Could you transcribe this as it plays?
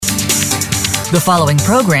The following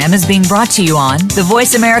program is being brought to you on the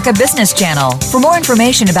Voice America Business Channel. For more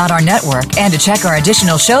information about our network and to check our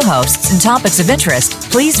additional show hosts and topics of interest,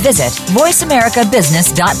 please visit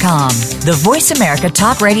voiceamericabusiness.com. The Voice America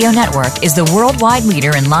Talk Radio Network is the worldwide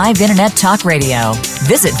leader in live Internet talk radio.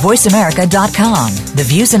 Visit voiceamerica.com. The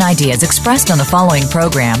views and ideas expressed on the following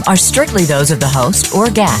program are strictly those of the host or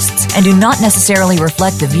guests and do not necessarily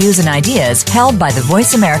reflect the views and ideas held by the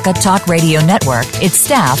Voice America Talk Radio Network, its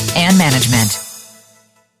staff, and management.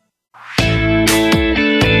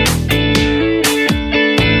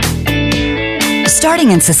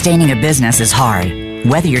 Starting and sustaining a business is hard,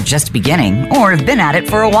 whether you're just beginning or have been at it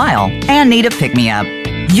for a while and need a pick-me-up.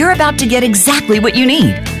 You're about to get exactly what you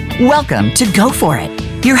need. Welcome to Go For It.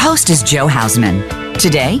 Your host is Joe Hausman.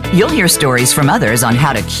 Today, you'll hear stories from others on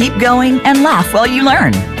how to keep going and laugh while you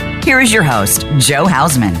learn. Here is your host, Joe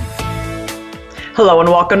Hausman. Hello and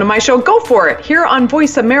welcome to my show, Go For It, here on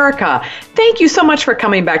Voice America. Thank you so much for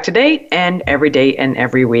coming back today and every day and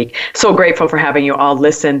every week. So grateful for having you all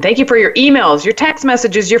listen. Thank you for your emails, your text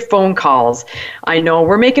messages, your phone calls. I know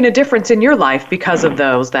we're making a difference in your life because of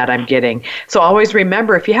those that I'm getting. So always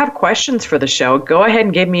remember, if you have questions for the show, go ahead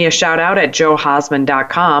and give me a shout out at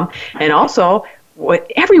joehausman.com. And also,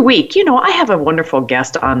 every week, I have a wonderful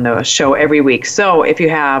guest on the show every week. So if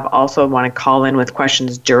you also want to call in with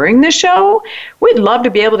questions during the show, we'd love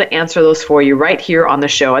to be able to answer those for you right here on the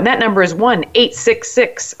show. And that number is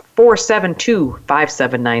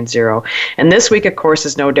 1-866-472-5790. And this week, of course,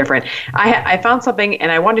 is no different. I found something,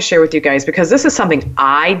 and I want to share with you guys because this is something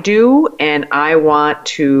I do, and I want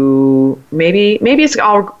to, maybe it's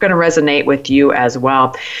all going to resonate with you as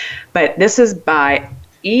well. But this is by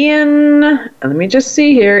Ian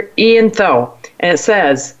Thoe, and it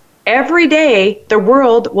says, every day the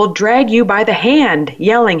world will drag you by the hand,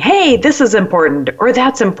 yelling, hey, this is important, or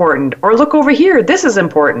that's important, or look over here, this is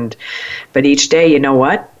important. But each day, you know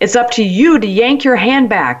what? It's up to you to yank your hand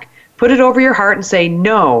back, put it over your heart and say,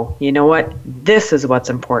 no, you know what? This is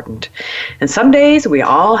what's important. And some days we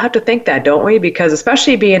all have to think that, don't we? Because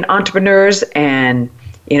especially being entrepreneurs and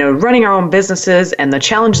running our own businesses and the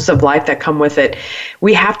challenges of life that come with it,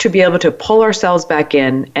 we have to be able to pull ourselves back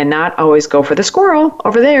in and not always go for the squirrel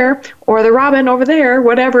over there or the robin over there,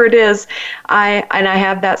 whatever it is. I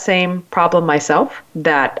have that same problem myself,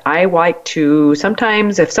 that I like to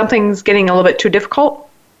sometimes, if something's getting a little bit too difficult,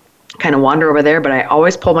 kind of wander over there, but I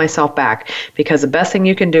always pull myself back, because the best thing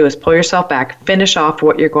you can do is pull yourself back, finish off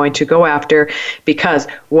what you're going to go after, because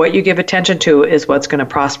what you give attention to is what's going to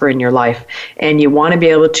prosper in your life. And you want to be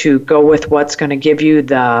able to go with what's going to give you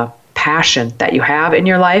the passion that you have in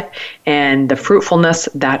your life and the fruitfulness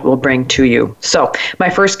that will bring to you. So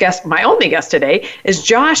my only guest today is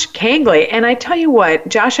Josh Kangley. And I tell you what,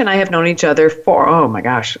 Josh and I have known each other for,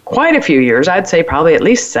 quite a few years. I'd say probably at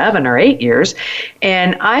least 7 or 8 years.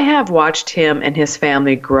 And I have watched him and his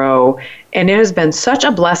family grow, and it has been such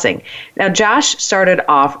a blessing. Now, Josh started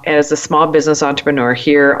off as a small business entrepreneur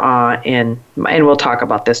here and we'll talk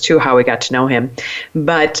about this too, how we got to know him.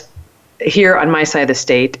 But here on my side of the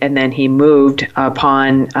state, and then he moved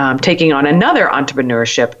upon taking on another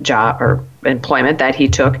entrepreneurship job or employment that he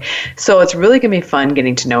took. So it's really going to be fun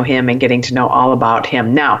getting to know him and getting to know all about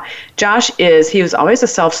him. Now, he was always a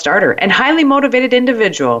self-starter and highly motivated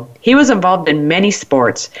individual. He was involved in many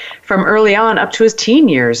sports from early on up to his teen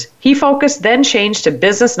years. He then changed to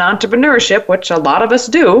business and entrepreneurship, which a lot of us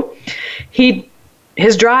do.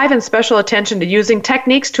 His drive and special attention to using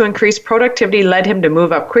techniques to increase productivity led him to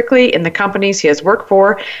move up quickly in the companies he has worked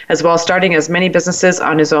for, as well as starting as many businesses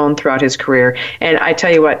on his own throughout his career. And I tell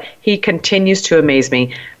you what, he continues to amaze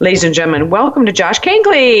me. Ladies and gentlemen, welcome to Josh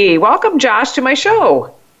Kangley. Welcome, Josh, to my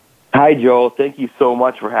show. Hi, Joel. Thank you so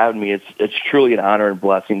much for having me. It's truly an honor and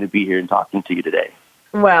blessing to be here and talking to you today.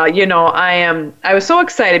 Well, I was so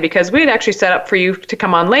excited because we had actually set up for you to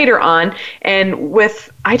come on later on, and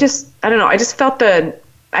I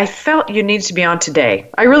felt you needed to be on today.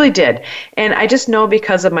 I really did. And I just know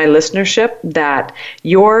because of my listenership that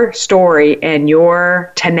your story and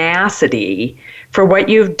your tenacity for what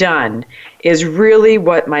you've done is really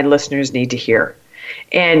what my listeners need to hear.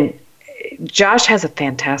 And Josh has a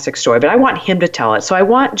fantastic story, but I want him to tell it. So I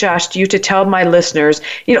want, Josh, you to tell my listeners,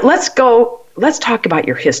 let's talk about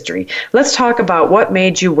your history. Let's talk about what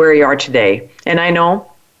made you where you are today. And I know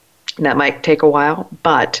that might take a while,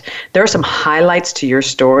 but there are some highlights to your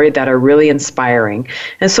story that are really inspiring.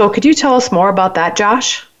 And so could you tell us more about that,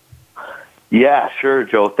 Josh? Yeah, sure,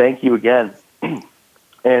 Joe. Thank you again.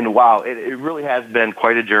 And wow, it really has been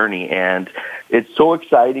quite a journey. And it's so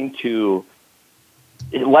exciting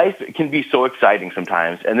life can be so exciting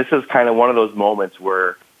sometimes. And this is kind of one of those moments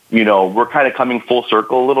where we're kind of coming full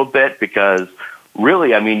circle a little bit because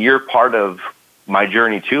really, I mean, you're part of my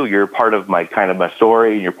journey too. You're part of my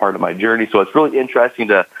story, and you're part of my journey. So it's really interesting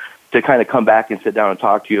to kind of come back and sit down and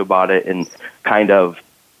talk to you about it and kind of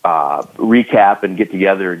recap and get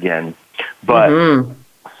together again. But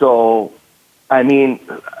so, I mean,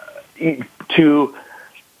 to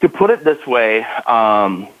put it this way,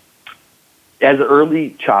 as an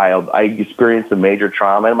early child, I experienced a major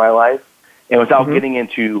trauma in my life, and without getting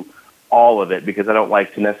into all of it, because I don't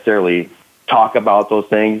like to necessarily talk about those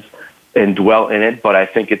things and dwell in it, but I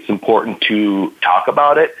think it's important to talk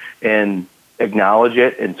about it and acknowledge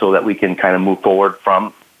it, and so that we can kind of move forward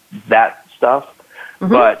from that stuff.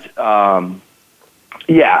 But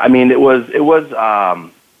yeah, I mean, it was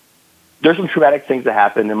there's some traumatic things that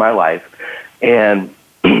happened in my life, and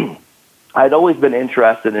I'd always been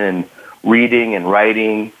interested in reading and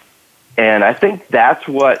writing, and I think that's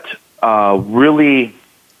what really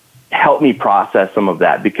helped me process some of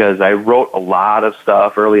that, because I wrote a lot of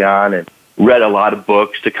stuff early on and read a lot of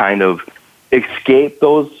books to kind of escape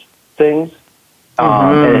those things,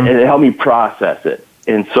 and it helped me process it.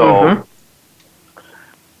 And so,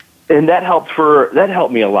 and that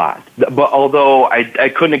helped me a lot. But although I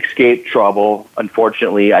couldn't escape trouble,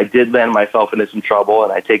 unfortunately, I did land myself into some trouble,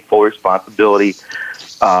 and I take full responsibility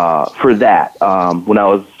for that. When I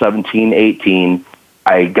was 17, 18,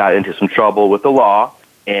 I got into some trouble with the law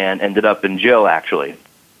and ended up in jail, actually.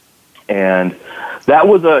 And that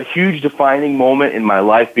was a huge defining moment in my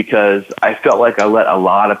life, because I felt like I let a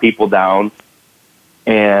lot of people down.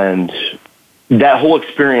 And that whole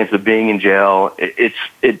experience of being in jail, it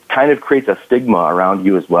kind of creates a stigma around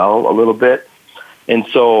you as well, a little bit. And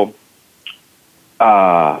so,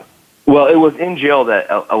 well, it was in jail that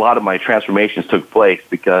a lot of my transformations took place,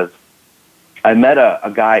 because I met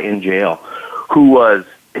a guy in jail who was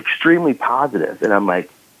extremely positive, and I'm like,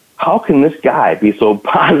 how can this guy be so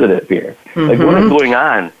positive here? Like, what is going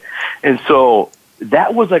on? And so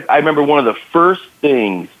that was like, I remember one of the first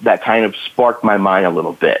things that kind of sparked my mind a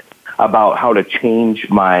little bit about how to change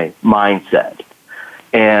my mindset.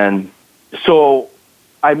 And so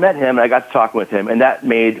I met him, and I got to talking with him, and that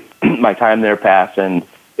made my time there pass, and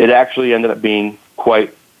it actually ended up being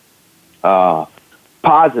quite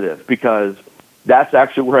positive, because that's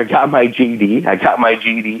actually where I got my GED. I got my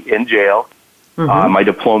GED in jail, my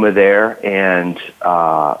diploma there, and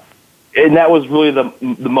that was really the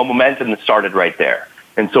momentum that started right there.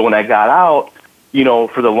 And so when I got out,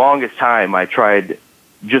 for the longest time, I tried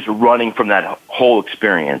just running from that whole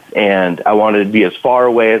experience, and I wanted to be as far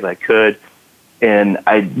away as I could, and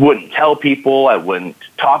I wouldn't tell people, I wouldn't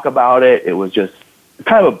talk about it. It was just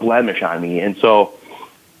kind of a blemish on me. And so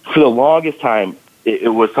for the longest time,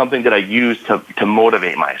 it was something that I used to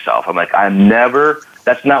motivate myself. I'm like,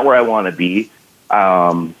 that's not where I want to be.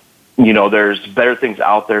 There's better things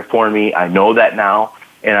out there for me. I know that now,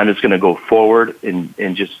 and I'm just going to go forward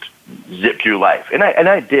and just zip through life. And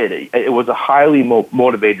I did. It was a highly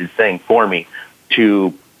motivated thing for me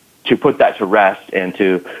to put that to rest and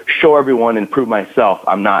to show everyone and prove myself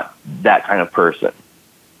I'm not that kind of person.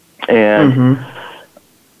 And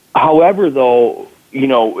however, though,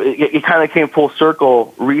 it kind of came full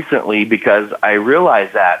circle recently, because I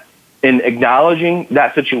realized that in acknowledging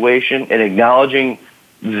that situation and acknowledging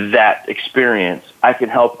that experience, I can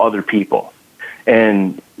help other people.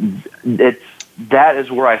 And that is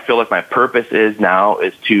where I feel like my purpose is now,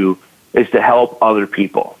 is to help other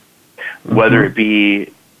people, whether it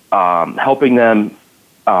be helping them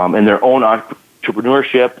in their own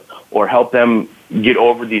entrepreneurship, or help them get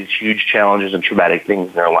over these huge challenges and traumatic things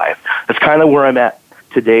in their life. That's kind of where I'm at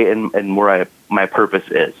today, and where my purpose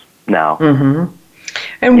is now.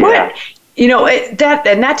 And what,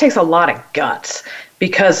 that takes a lot of guts,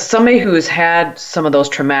 because somebody who's had some of those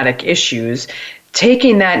traumatic issues,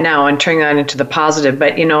 taking that now and turning that into the positive,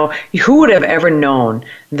 but who would have ever known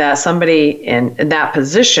that somebody in that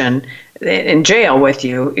position in jail with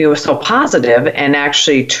you, it was so positive and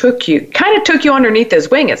actually took you underneath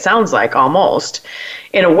his wing, it sounds like, almost,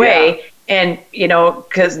 in a way. And,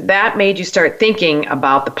 because that made you start thinking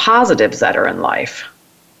about the positives that are in life.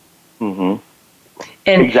 And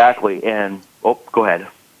exactly. And, go ahead.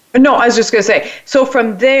 No, I was just going to say, so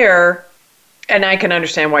from there, and I can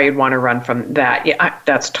understand why you'd want to run from that. Yeah,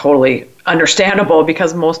 that's totally understandable,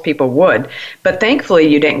 because most people would. But thankfully,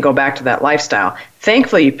 you didn't go back to that lifestyle.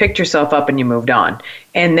 Thankfully, you picked yourself up and you moved on.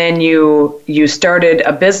 And then you started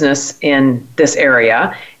a business in this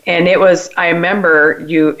area. And it was, I remember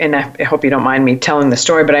you, and I hope you don't mind me telling the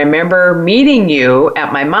story, but I remember meeting you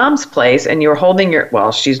at my mom's place, and you were holding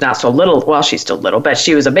she's not so little, well, she's still little, but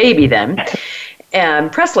she was a baby then,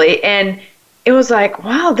 and Presley, and it was like,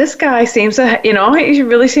 wow, this guy seems to, he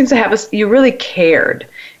really seems to have you really cared.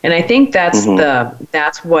 And I think that's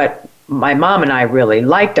what my mom and I really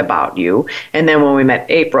liked about you. And then when we met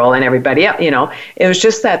April and everybody else, it was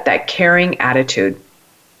just that caring attitude.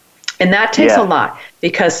 And that takes a lot,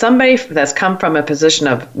 because somebody that's come from a position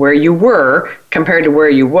of where you were compared to where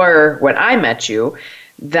you were when I met you,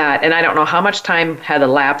 and I don't know how much time had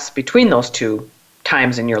elapsed between those two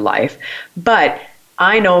times in your life, but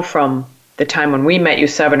I know from the time when we met you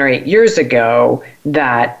 7 or 8 years ago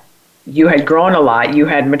that you had grown a lot, you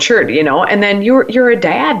had matured, and then you're a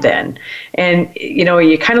dad then, and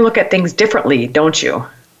you kind of look at things differently, don't you?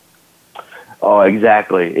 Oh,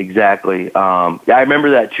 exactly. I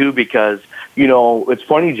remember that too, because it's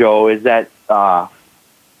funny, Joe, is that I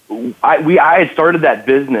had started that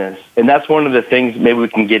business, and that's one of the things maybe we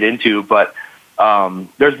can get into. But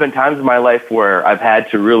there's been times in my life where I've had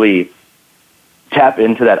to really tap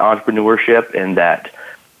into that entrepreneurship and that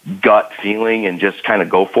gut feeling and just kind of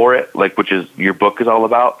go for it, like, which is your book is all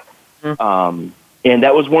about. Mm-hmm. And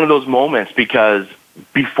that was one of those moments, because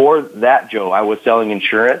before that, Joe, I was selling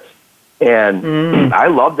insurance, and I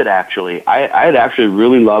loved it, actually. I had actually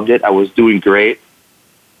really loved it. I was doing great.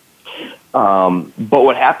 But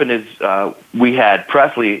what happened is we had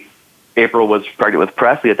Presley. April was pregnant with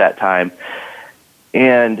Presley at that time,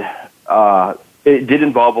 and it did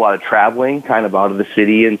involve a lot of traveling, kind of out of the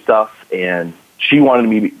city and stuff, and she wanted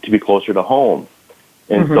me to be closer to home.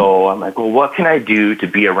 And so I'm like, well, what can I do to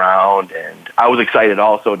be around? And I was excited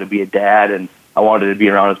also to be a dad, and I wanted to be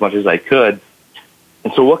around as much as I could.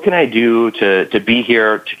 And so what can I do to be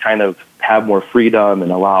here, to kind of have more freedom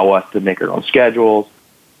and allow us to make our own schedules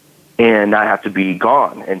and not have to be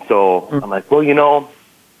gone? And so I'm like, well,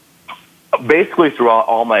 basically throughout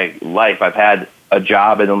all my life, I've had a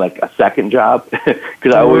job and then like a second job,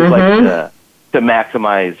 because I always like to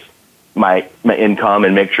maximize my income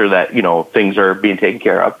and make sure that, things are being taken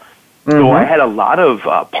care of. So I had a lot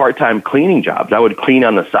of part-time cleaning jobs. I would clean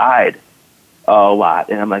on the side a lot.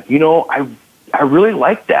 And I'm like, I really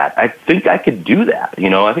like that. I think I could do that.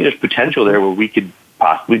 I think there's potential there where we could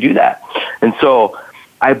possibly do that. And so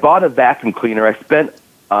I bought a vacuum cleaner. I spent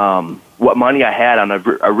what money I had on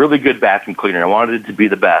a really good vacuum cleaner. I wanted it to be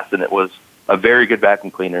the best, and it was a very good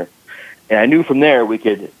vacuum cleaner. And I knew from there we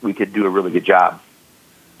could do a really good job.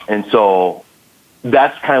 And so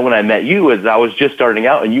that's kind of when I met you, as I was just starting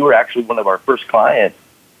out, and you were actually one of our first clients.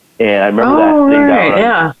 And I remember that thing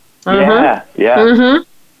down. Yeah. Mm-hmm.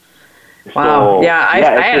 Wow. Yeah, I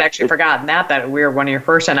had actually forgotten that we were one of your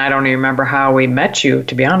first, and I don't even remember how we met you,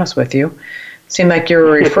 to be honest with you. It seemed like you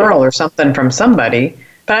were a referral or something from somebody,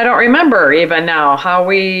 but I don't remember even now how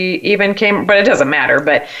we even came, but it doesn't matter.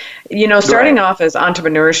 But, starting off as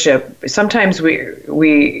entrepreneurship, sometimes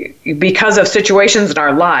we because of situations in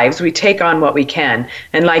our lives, we take on what we can.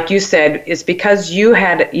 And like you said, it's because you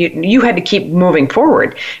had to keep moving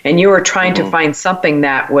forward, and you were trying to find something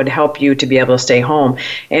that would help you to be able to stay home.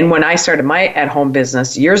 And when I started my at-home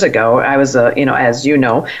business years ago, I was as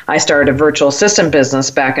I started a virtual assistant business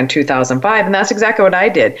back in 2005, and that's exactly what I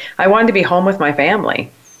did. I wanted to be home with my family.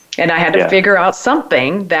 And I had to figure out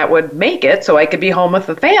something that would make it so I could be home with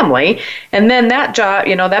the family. And then that job,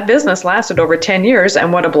 that business lasted over 10 years,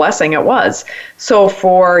 and what a blessing it was. So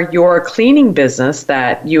for your cleaning business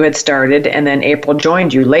that you had started, and then April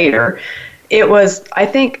joined you later, it was, I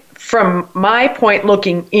think, from my point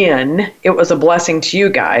looking in, it was a blessing to you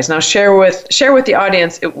guys. Now share with the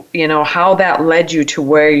audience, how that led you to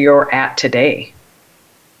where you're at today.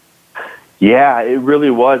 Yeah, it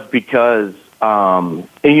really was, because and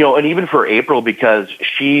even for April, because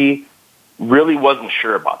she really wasn't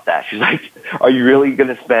sure about that. She's like, are you really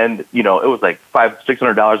going to spend, it was like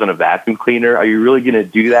 $500-600 on a vacuum cleaner. Are you really going to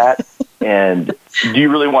do that? And do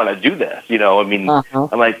you really want to do this?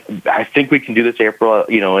 I'm like, I think we can do this, April,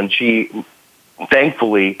 and she, thank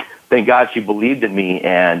God she believed in me,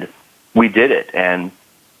 and we did it. And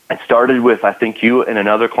it started with, I think, you and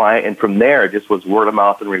another client. And from there, it just was word of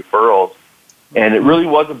mouth and referrals. And it really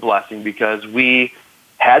was a blessing, because we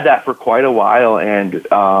had that for quite a while. And,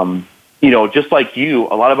 just like you,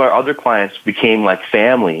 a lot of our other clients became like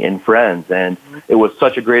family and friends. And it was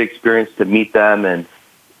such a great experience to meet them. And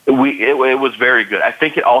it was very good. I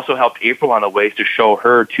think it also helped April on a way to show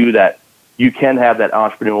her, too, that you can have that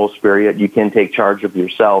entrepreneurial spirit. You can take charge of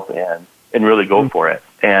yourself and really go for it.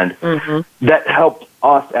 And that helped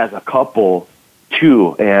us as a couple,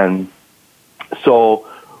 too. And so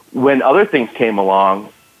when other things came along,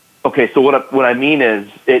 so what I mean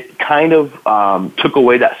is, it kind of took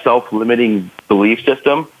away that self-limiting belief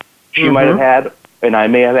system she might have had and I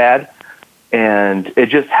may have had, and it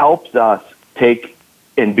just helped us take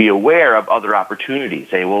be aware of other opportunities.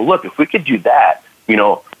 Say, well, look, if we could do that,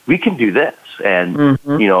 we can do this. And,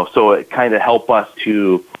 so it kind of helped us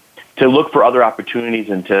to look for other opportunities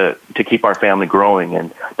and to keep our family growing.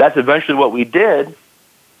 And that's eventually what we did,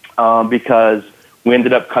 because we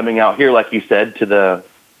ended up coming out here, like you said, to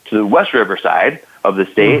the West River side of the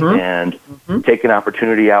state and take an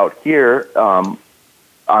opportunity out here on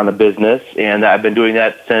a business. And I've been doing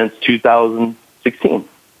that since 2016.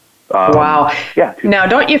 Wow. Yeah. Now,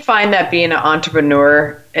 don't you find that being an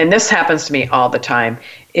entrepreneur, and this happens to me all the time,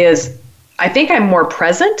 is I think I'm more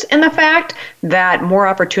present in the fact that more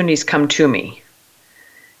opportunities come to me,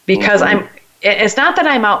 because it's not that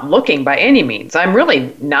I'm out looking by any means. I'm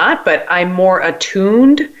really not, but I'm more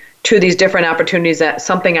attuned to these different opportunities, that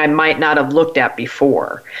something I might not have looked at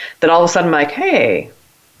before, that all of a sudden I'm like, hey,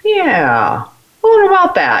 yeah, what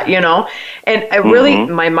about that, And I really,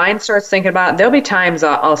 my mind starts thinking about it. There'll be times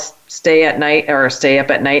I'll stay up at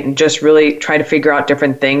night and just really try to figure out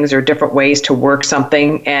different things or different ways to work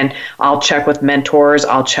something. And I'll check with mentors.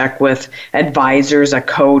 I'll check with advisors, a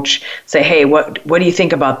coach, say, hey, what do you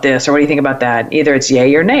think about this? Or what do you think about that? Either it's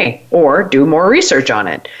yay or nay, or do more research on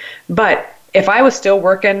it. But if I was still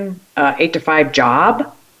working 8 to 5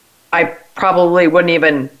 job, I probably wouldn't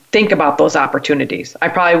even think about those opportunities. I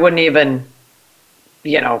probably wouldn't even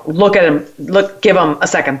look at them, give them a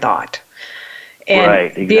second thought. And right,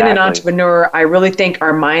 exactly. Being an entrepreneur, I really think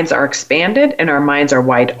our minds are expanded and our minds are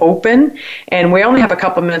wide open. And we only have a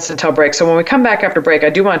couple minutes until break. So when we come back after break, I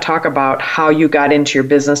do want to talk about how you got into your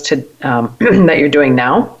business that you're doing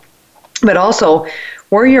now, but also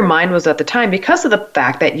where your mind was at the time, because of the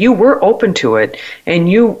fact that you were open to it. And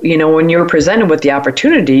when you were presented with the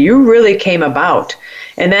opportunity, you really came about.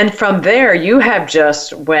 And then from there, you have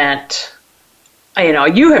just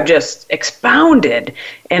you have just expounded,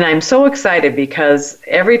 and I'm so excited because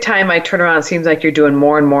every time I turn around, it seems like you're doing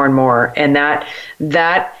more and more and more, and that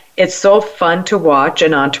it's so fun to watch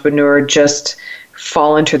an entrepreneur just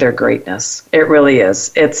fall into their greatness. It really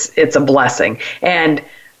is. It's a blessing, and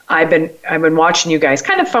I've been watching you guys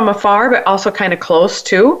kind of from afar, but also kind of close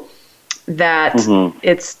too. That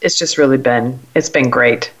it's just really been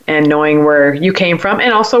great, and knowing where you came from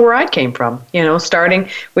and also where I came from, we all start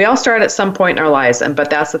at some point in our lives,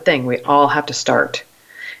 but that's the thing, we all have to start,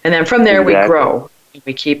 and then from there we grow,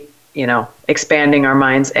 we keep expanding our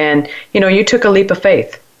minds, and you took a leap of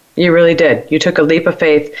faith. You really did. You took a leap of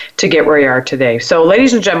faith to get where you are today. So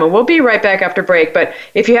ladies and gentlemen, we'll be right back after break, but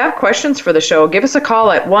if you have questions for the show, give us a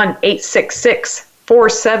call at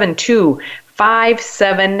 1-866-472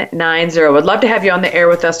 5790. Would love to have you on the air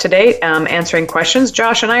with us today, answering questions.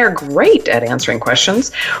 Josh and I are great at answering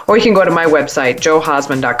questions. Or you can go to my website,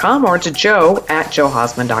 joehosman.com, or to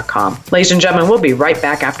joe@joehosman.com. Ladies and gentlemen, we'll be right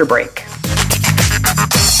back after break.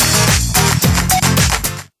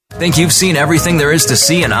 Think you've seen everything there is to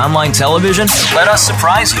see in online television? Let us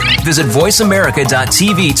surprise you. Visit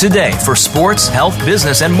voiceamerica.tv today for sports, health,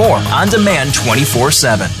 business, and more on demand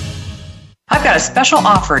 24/7. I've got a special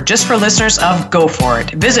offer just for listeners of Go For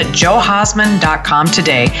It. Visit joehosman.com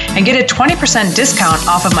today and get a 20% discount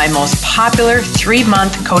off of my most popular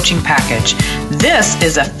 3-month coaching package. This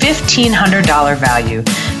is a $1,500 value.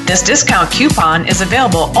 This discount coupon is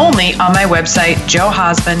available only on my website,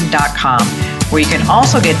 joehosman.com, where you can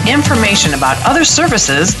also get information about other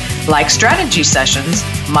services like strategy sessions,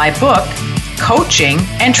 my book, coaching,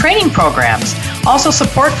 and training programs. Also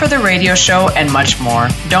support for the radio show and much more.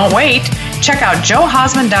 Don't wait. Check out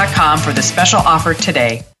joehosman.com for the special offer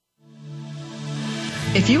today.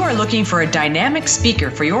 If you are looking for a dynamic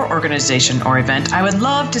speaker for your organization or event, I would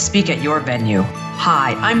love to speak at your venue.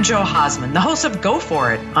 Hi, I'm Jo Hosman, the host of Go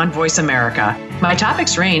For It on Voice America. My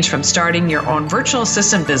topics range from starting your own virtual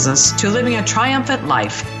assistant business to living a triumphant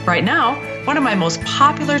life. Right now, one of my most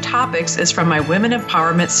popular topics is from my Women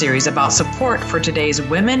Empowerment series about support for today's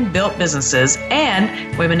women-built businesses and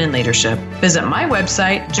women in leadership. Visit my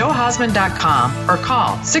website, joehosman.com, or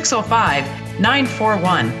call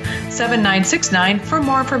 605-941-7969 for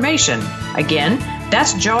more information. Again,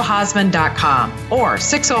 that's joehosman.com or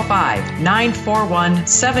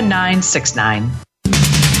 605-941-7969.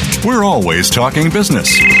 We're always talking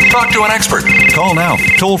business. Talk to an expert. Call now,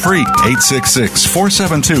 toll free,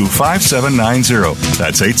 866-472-5790.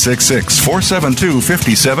 That's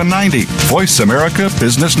 866-472-5790. Voice America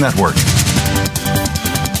Business Network.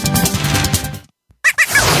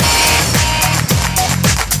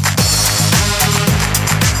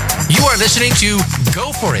 You are listening to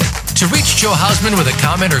Go For It. To reach Jo Hosman with a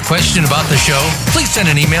comment or question about the show, please send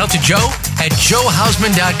an email to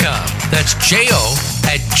joe@joehosman.com. That's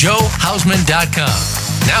joe@joehosman.com.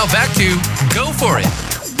 Now back to Go For It.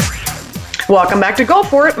 Welcome back to Go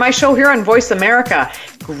For It, my show here on Voice America.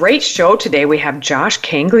 Great show today. We have Josh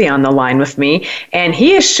Kangley on the line with me, and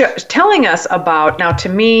he is telling us about, now to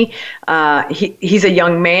me, he's a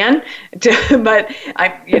young man, but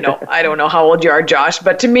I don't know how old you are, Josh,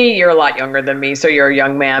 but to me, you're a lot younger than me, so you're a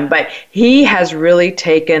young man. But he has really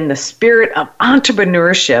taken the spirit of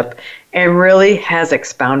entrepreneurship and really has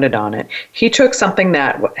expounded on it. He took something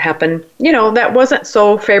that happened, that wasn't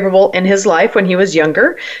so favorable in his life when he was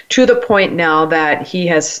younger, to the point now that he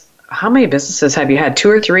has, how many businesses have you had? 2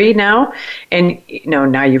 or 3 now? And,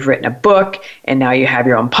 now you've written a book, and now you have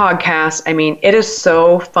your own podcast. I mean, it is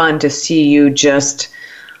so fun to see you just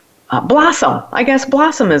blossom. I guess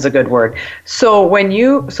blossom is a good word. So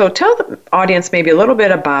tell the audience maybe a little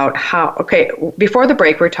bit about before the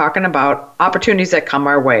break, we're talking about opportunities that come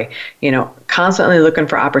our way, constantly looking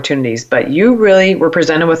for opportunities, but you really were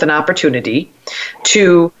presented with an opportunity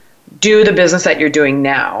to do the business that you're doing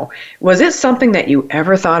now. Was it something that you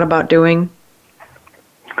ever thought about doing?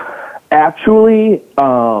 Actually,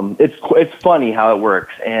 it's funny how it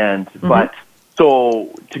works. But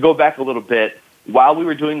so to go back a little bit, while we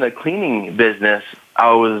were doing the cleaning business,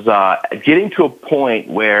 I was getting to a point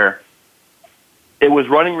where it was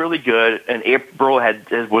running really good, and April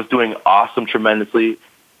was doing awesome, tremendously,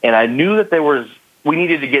 and I knew that we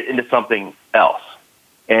needed to get into something else,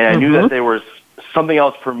 and I knew that there was something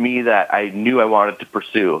else for me that I knew I wanted to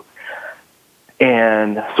pursue.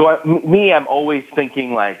 And so I'm always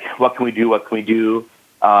thinking, like, what can we do? What can we do?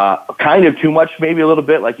 Kind of too much, maybe a little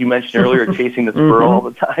bit, like you mentioned earlier, chasing the squirrel all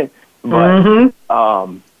the time. But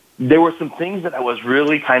there were some things that I was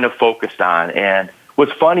really kind of focused on. And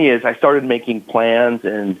what's funny is I started making plans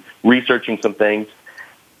and researching some things.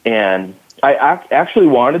 And I actually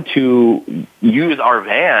wanted to use our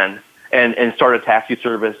van and start a taxi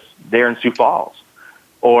service there in Sioux Falls.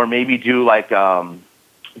 Or maybe do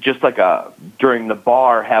during the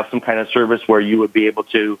bar, have some kind of service where you would be able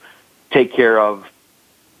to take care of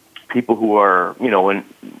people who are,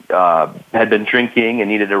 had been drinking and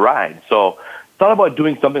needed a ride. So thought about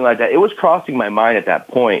doing something like that. It was crossing my mind at that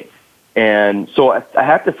point. And so I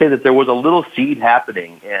have to say that there was a little seed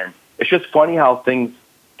happening. And it's just funny how things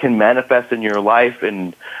can manifest in your life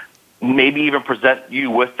and maybe even present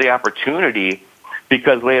you with the opportunity,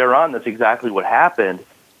 because later on, that's exactly what happened.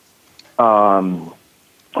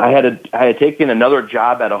 I had taken another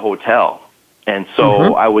job at a hotel. And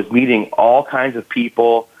so I was meeting all kinds of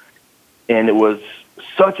people, and it was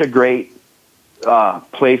such a great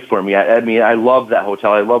place for me. I mean, I loved that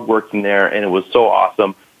hotel. I loved working there, and it was so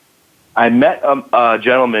awesome. I met a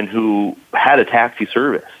gentleman who had a taxi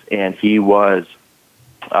service, and he was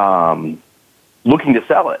looking to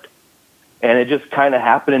sell it. And it just kind of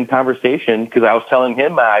happened in conversation, because I was telling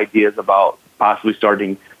him my ideas about possibly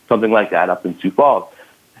starting something like that up in Sioux Falls.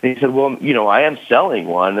 And he said, well, I am selling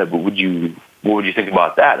one, but what would you think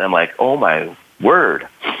about that? And I'm like, oh my word.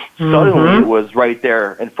 Suddenly it was right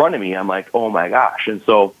there in front of me. I'm like, oh my gosh. And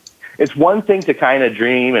so it's one thing to kind of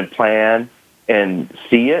dream and plan and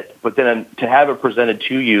see it, but then to have it presented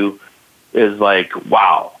to you is like,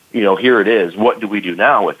 wow, here it is. What do we do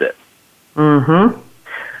now with it?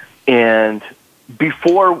 And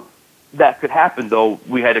before that could happen, though,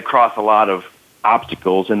 we had to cross a lot of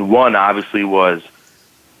obstacles, and one obviously was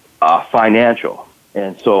financial.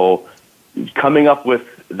 And so coming up with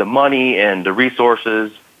the money and the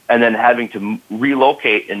resources, and then having to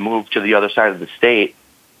relocate and move to the other side of the state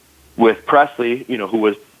with Presley, who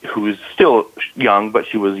was still young, but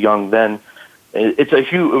she was young then. It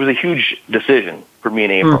was a huge decision for me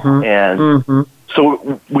and April. And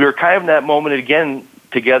so we were kind of in that moment again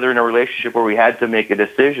together in a relationship where we had to make a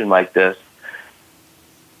decision like this.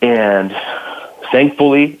 And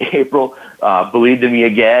thankfully, April believed in me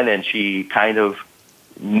again, and she kind of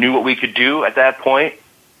knew what we could do at that point,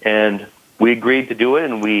 and we agreed to do it.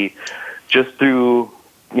 And we just through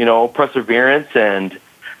perseverance and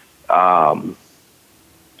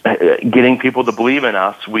getting people to believe in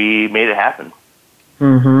us, we made it happen.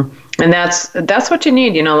 And that's what you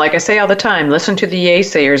need. Like I say all the time, listen to the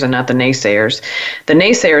yaysayers and not the naysayers. The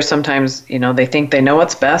naysayers sometimes, they think they know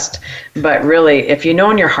what's best, but really, if you know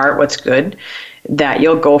in your heart what's good, that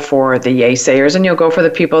you'll go for the yaysayers and you'll go for the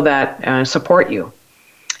people that support you.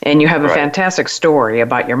 And you have a fantastic story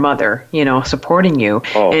about your mother, supporting you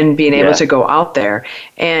and being able to go out there.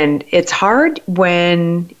 And it's hard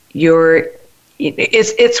when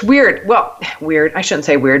it's weird. Well, weird, I shouldn't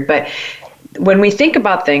say weird, but when we think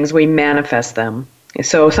about things, we manifest them.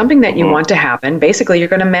 So something that you want to happen, basically you're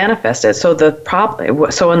going to manifest it. So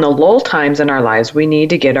in the lull times in our lives, we need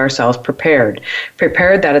to get ourselves prepared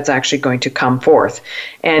that it's actually going to come forth.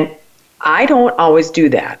 And I don't always do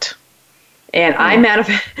that. And I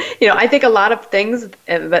manifest, I think a lot of things,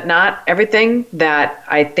 but not everything that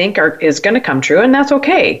I think is going to come true, and that's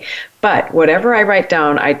okay. But whatever I write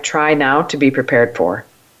down, I try now to be prepared for.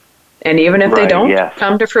 And even if they don't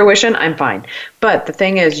come to fruition, I'm fine. But the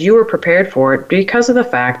thing is, you were prepared for it because of the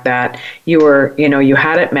fact that you were, you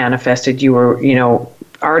had it manifested. You were,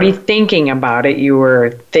 already thinking about it. You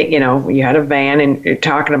were, you had a van and you're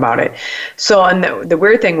talking about it. So, and the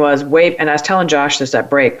weird thing was, and I was telling Josh this at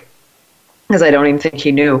break, because I don't even think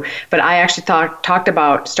he knew, but I actually talked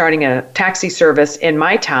about starting a taxi service in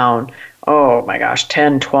my town, oh my gosh,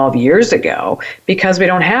 10, 12 years ago, because we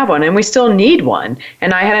don't have one and we still need one.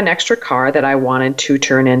 And I had an extra car that I wanted to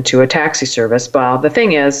turn into a taxi service. Well, the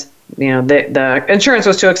thing is, the insurance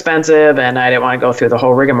was too expensive and I didn't want to go through the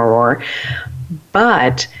whole rigmarole.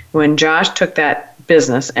 But when Josh took that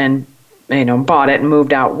business and bought it and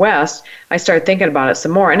moved out west, I started thinking about it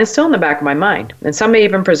some more, and it's still in the back of my mind. And somebody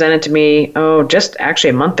even presented to me, just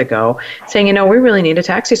actually a month ago, saying, we really need a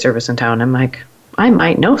taxi service in town. I'm like, I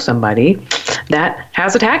might know somebody that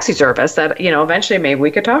has a taxi service that, eventually maybe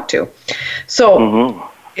we could talk to. So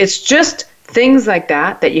it's just things like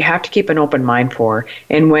that you have to keep an open mind for.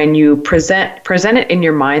 And when you present it in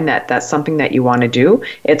your mind that that's something that you want to do,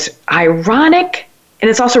 it's ironic. And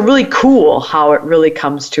it's also really cool how it really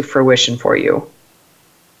comes to fruition for you.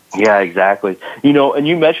 Yeah, exactly. And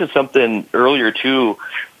you mentioned something earlier too,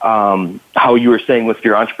 how you were saying with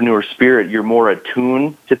your entrepreneur spirit, you're more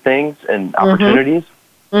attuned to things and opportunities.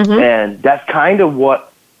 And that's kind of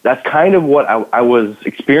what I was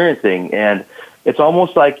experiencing. And it's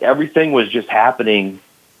almost like everything was just happening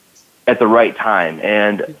at the right time.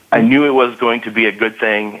 And I knew it was going to be a good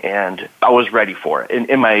thing, and I was ready for it.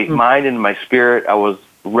 In my mind and my spirit, I was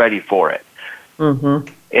ready for it.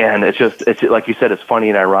 And it's like you said, it's funny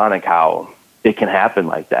and ironic how it can happen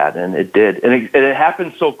like that. And it did. And it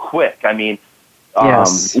happened so quick. I mean,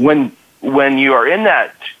 when you are in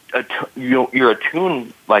that, you're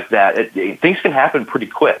attuned like that, things can happen pretty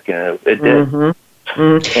quick. And it did.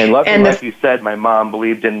 And luckily, like you said, my mom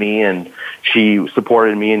believed in me and she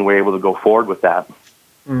supported me, and we were able to go forward with that.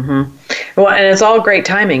 Well, and it's all great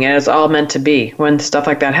timing, and it's all meant to be. When stuff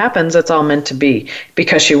like that happens, it's all meant to be,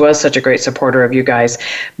 because she was such a great supporter of you guys.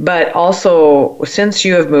 But also, since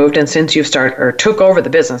you have moved and since you took over the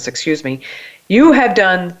business, you have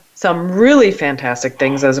done some really fantastic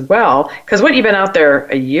things as well. Because you've been out there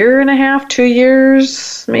a year and a half, 2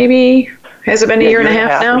 years, maybe? Has it been a year and a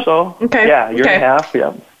half now? Or so. Okay. Yeah, a year and a half,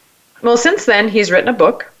 yeah. Well, since then, he's written a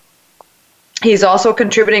book. He's also a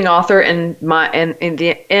contributing author in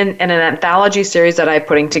an anthology series that I'm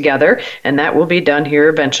putting together, and that will be done here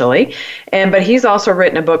eventually. But he's also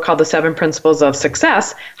written a book called The 7 Principles of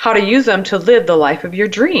Success, How to Use Them to Live the Life of Your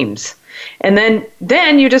Dreams. And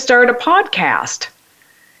then you just started a podcast.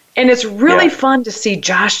 And it's really fun to see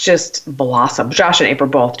Josh just blossom. Josh and April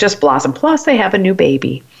both just blossom. Plus, they have a new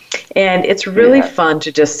baby. And it's really fun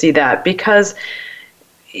to just see that, because,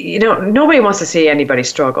 nobody wants to see anybody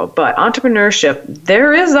struggle. But entrepreneurship,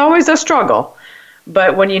 there is always a struggle.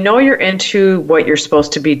 But when you're into what you're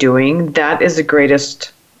supposed to be doing, that is the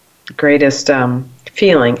greatest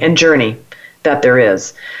feeling and journey that there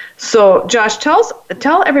is. So, Josh,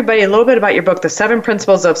 tell everybody a little bit about your book, The 7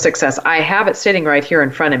 Principles of Success. I have it sitting right here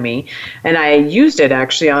in front of me, and I used it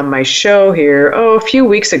actually on my show here, a few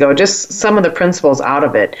weeks ago, just some of the principles out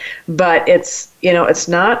of it. But it's it's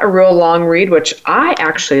not a real long read, which I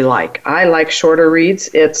actually like. I like shorter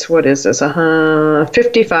reads. It's,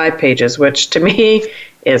 55 pages, which to me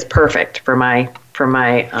is perfect for my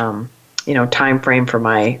time frame for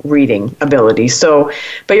my reading ability. So,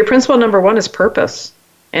 but your principle number 1 is purpose.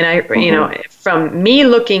 And from me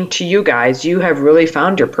looking to you guys, you have really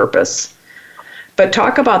found your purpose. But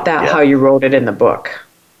talk about that, how you wrote it in the book.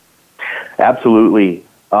 Absolutely.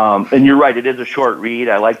 And you're right, it is a short read.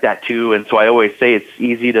 I like that too. And so I always say it's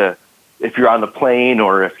easy to, if you're on the plane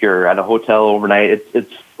or if you're at a hotel overnight,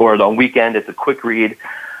 or on weekend, it's a quick read.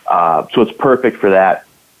 So it's perfect for that.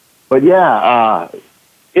 But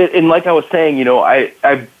and like I was saying,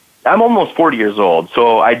 I'm almost 40 years old,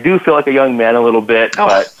 so I do feel like a young man a little bit.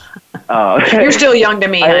 Oh. But you're still young to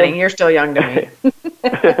me, honey. You're still young to me.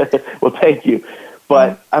 Well, thank you.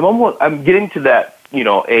 But I'm getting to that,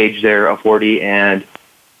 age there of 40, and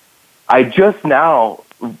I just now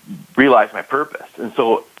realized my purpose. And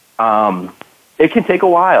so it can take a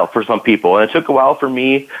while for some people, and it took a while for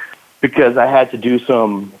me because I had to do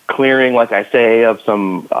some clearing, like I say, of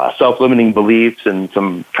some self-limiting beliefs and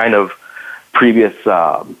some kind of previous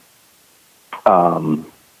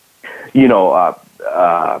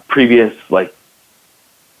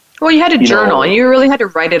Well, you had to journal, and you really had to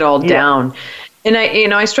write it all down. And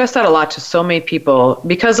I stress that a lot to so many people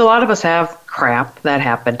because a lot of us have crap that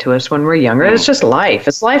happened to us when we're younger. It's just life.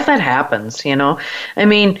 It's life that happens, I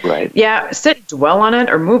mean, Right. yeah, sit and dwell on it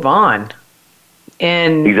or move on.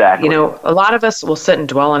 And, Exactly. A lot of us will sit and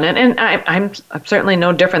dwell on it. And I'm certainly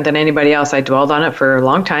no different than anybody else. I dwelled on it for a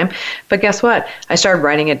long time. But guess what? I started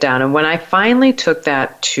writing it down. And when I finally took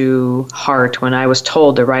that to heart, when I was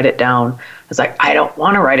told to write it down, I was like, I don't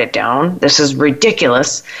want to write it down. This is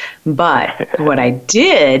ridiculous. But what I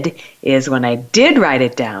did is when I did write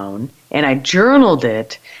it down and I journaled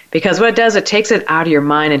it, because what it does, it takes it out of your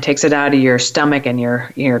mind and takes it out of your stomach and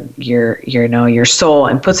your soul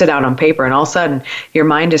and puts it out on paper, and all of a sudden your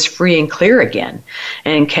mind is free and clear again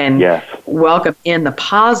and can welcome in the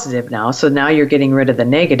positive now. So now you're getting rid of the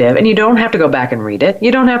negative, and you don't have to go back and read it.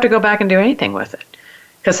 You don't have to go back and do anything with it.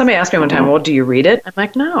 Because somebody asked me one time, well, do you read it? I'm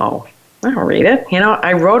like, no, I don't read it.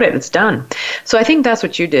 I wrote it. It's done. So I think that's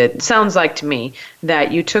what you did. It sounds like to me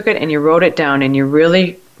that you took it and you wrote it down and you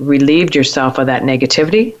really relieved yourself of that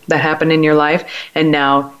negativity that happened in your life, and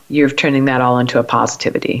now you're turning that all into a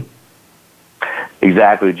positivity.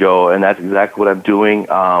 Exactly, Joe, and that's exactly what I'm doing.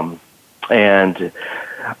 And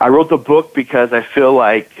I wrote the book because I feel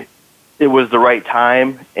like it was the right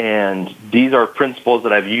time, and these are principles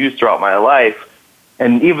that I've used throughout my life,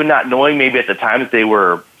 and even not knowing maybe at the time that they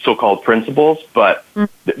were so-called principles, but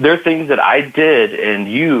they're things that I did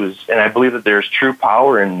and used, and I believe that there's true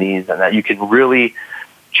power in these, and that you can really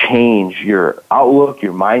change your outlook,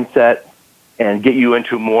 your mindset, and get you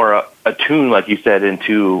into more attuned, like you said,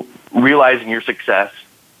 into realizing your success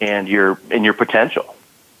and your potential.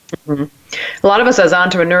 Mm-hmm. A lot of us as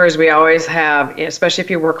entrepreneurs, we always have, especially if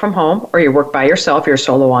you work from home or you work by yourself, you're a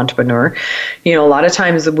solo entrepreneur, a lot of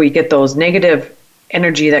times we get those negative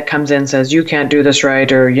energy that comes in and says, you can't do this right,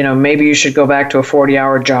 or, maybe you should go back to a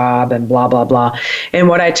 40-hour job and blah, blah, blah. And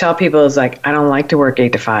what I tell people is like, I don't like to work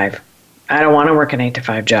 8 to 5. I don't want to work an 8 to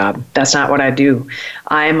 5 job. That's not what I do.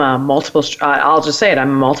 I'm a I'll just say it, I'm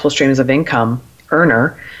a multiple streams of income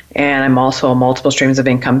earner, and I'm also a multiple streams of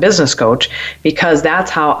income business coach, because that's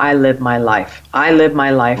how I live my life. I live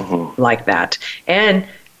my life like that. And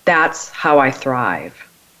that's how I thrive.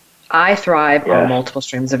 I thrive on multiple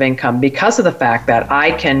streams of income because of the fact that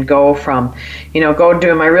I can go from, go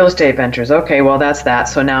doing my real estate ventures. Okay, well, that's that.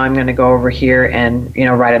 So now I'm going to go over here and,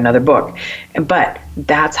 write another book. But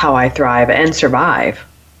that's how I thrive and survive.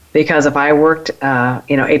 Because if I worked,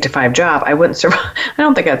 8 to 5 job, I wouldn't survive. I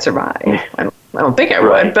don't think I'd survive. I don't think I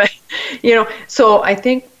would. But, so I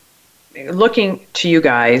think looking to you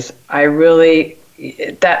guys,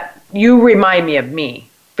 that you remind me of me.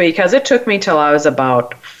 Because it took me till I was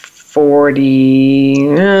about 40,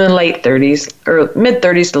 late 30s, or mid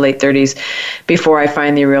 30s to late 30s before I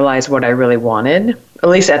finally realized what I really wanted, at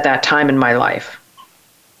least at that time in my life.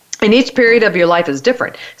 And each period of your life is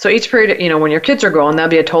different. So each period, when your kids are growing, that'll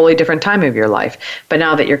be a totally different time of your life. But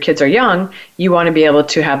now that your kids are young, you want to be able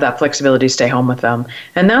to have that flexibility to stay home with them.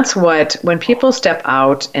 And that's what, when people step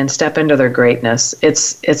out and step into their greatness,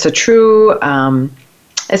 it's a true,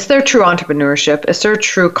 it's their true entrepreneurship. It's their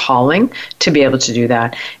true calling to be able to do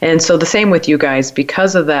that. And so the same with you guys,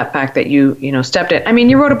 because of that fact that you stepped in. I mean,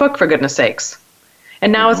 you wrote a book, for goodness sakes.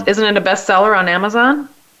 And now isn't it a bestseller on Amazon?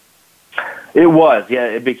 It was, yeah.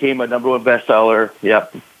 It became a #1 bestseller.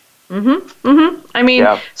 Yep. I mean,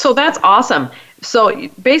 so that's awesome. So you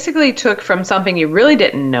basically took from something you really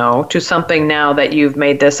didn't know to something now that you've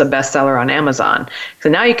made this a bestseller on Amazon. So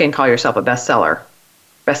now you can call yourself a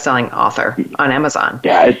best-selling author on Amazon.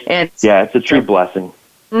 Yeah, it's a true blessing.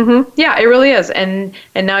 Yeah, it really is. And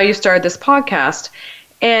now you started this podcast,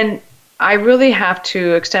 and I really have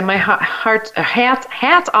to extend my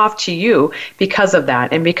hats off to you because of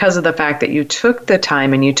that, and because of the fact that you took the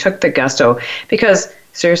time and you took the gusto. Because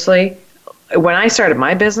seriously, when I started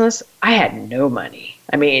my business, I had no money.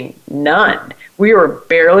 I mean, none. We were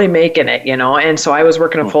barely making it, and so I was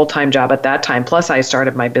working a full-time job at that time. Plus, I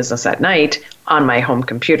started my business at night on my home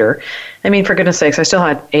computer. I mean, for goodness sakes, I still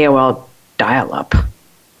had AOL dial-up.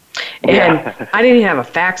 And I didn't even have a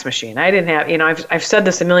fax machine. I didn't have, I've said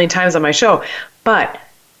this a million times on my show, but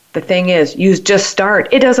the thing is, you just start.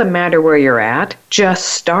 It doesn't matter where you're at, just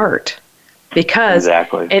start. Because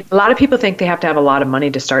a lot of people think they have to have a lot of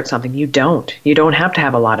money to start something. You don't. You don't have to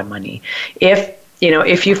have a lot of money. If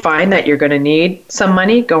you find that you're going to need some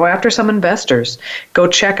money, go after some investors. Go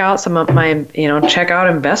check out some of my, check out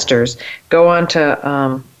investors. Go on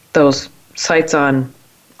to those sites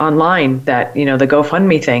online that, the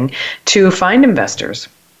GoFundMe thing, to find investors.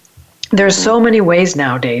 There's so many ways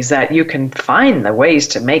nowadays that you can find the ways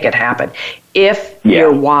to make it happen. If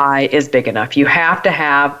your why is big enough, you have to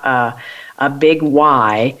have a big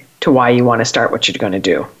why to why you want to start what you're going to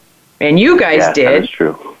do. And you guys did. That is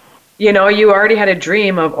true. You know, you already had a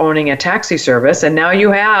dream of owning a taxi service, and now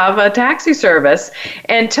you have a taxi service.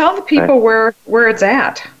 And tell the people where it's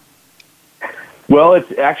at. Well,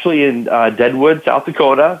 it's actually in Deadwood, South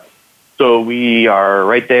Dakota. So we are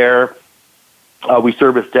right there. We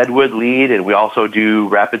service Deadwood, Lead, and we also do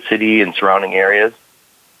Rapid City and surrounding areas.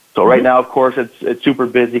 So right now, of course, it's super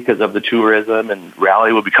busy because of the tourism, and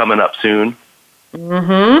rally will be coming up soon.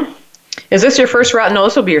 Mm-hmm. Is this your first rally? No,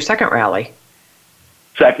 this will be your second rally.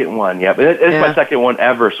 Second one, yeah. But it's my second one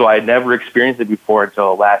ever, so I had never experienced it before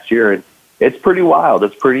until last year, and it's pretty wild.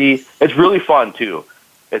 It's really fun too.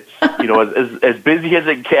 It's as busy as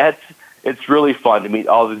it gets, it's really fun to meet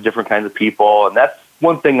all the different kinds of people, and that's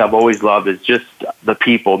one thing I've always loved is just the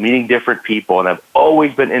people, meeting different people, and I've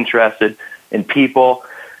always been interested in people,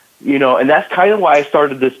 and that's kind of why I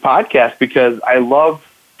started this podcast, because I love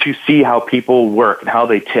to see how people work and how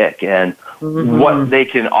they tick and what they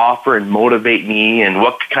can offer and motivate me and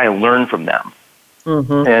what can I learn from them.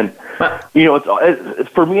 Mm-hmm. And, it's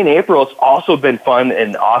for me in April, it's also been fun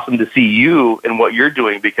and awesome to see you and what you're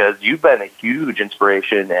doing, because you've been a huge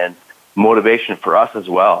inspiration and motivation for us as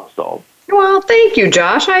well. So. Well, thank you,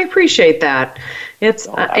 Josh. I appreciate that.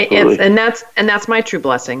 And that's my true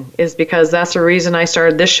blessing, is because that's the reason I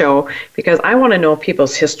started this show, because I want to know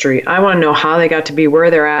people's history. I want to know how they got to be where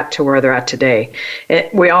they're at to where they're at today.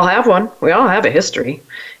 We all have one. We all have a history,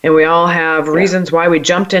 and we all have reasons why we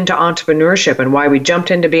jumped into entrepreneurship and why we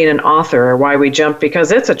jumped into being an author, or why we jumped, because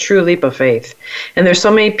it's a true leap of faith. And there's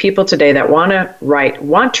so many people today that want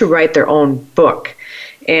to write their own book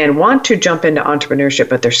and want to jump into entrepreneurship,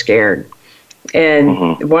 but they're scared.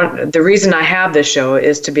 And the reason I have this show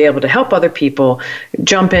is to be able to help other people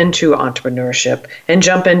jump into entrepreneurship and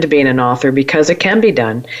jump into being an author, because it can be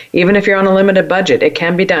done. Even if you're on a limited budget, it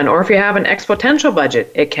can be done. Or if you have an exponential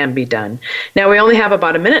budget, it can be done. Now, we only have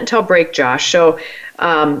about a minute until break, Josh. So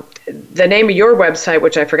the name of your website,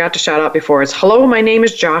 which I forgot to shout out before, is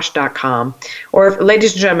hellomynameisjosh.com. Or,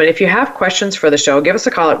 ladies and gentlemen, if you have questions for the show, give us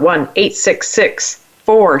a call at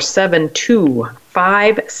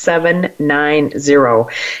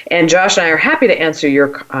 1-866-472-5790. And Josh and I are happy to answer your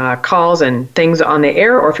calls and things on the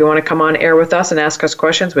air, or if you want to come on air with us and ask us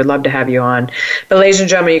questions, we'd love to have you on. But ladies and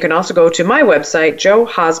gentlemen, you can also go to my website,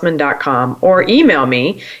 joehosman.com, or email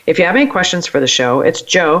me if you have any questions for the show. It's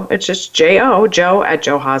Joe, it's just Joe at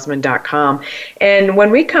joehosman.com. And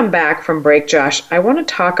when we come back from break, Josh, I want to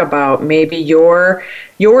talk about maybe your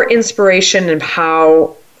inspiration and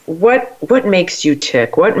what makes you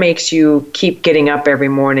tick? What makes you keep getting up every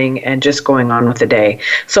morning and just going on with the day?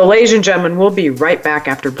 So, ladies and gentlemen, we'll be right back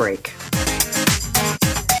after break.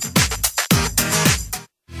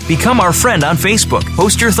 Become our friend on Facebook.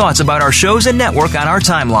 Post your thoughts about our shows and network on our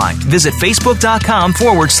timeline. Visit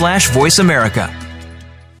facebook.com/Voice America.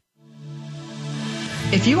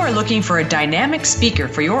 If you are looking for a dynamic speaker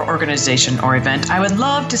for your organization or event, I would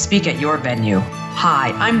love to speak at your venue.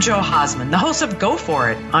 Hi, I'm Joe Hosman, the host of Go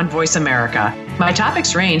For It on Voice America. My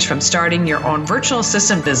topics range from starting your own virtual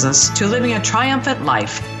assistant business to living a triumphant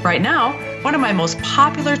life. Right now, one of my most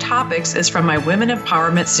popular topics is from my Women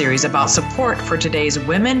Empowerment series about support for today's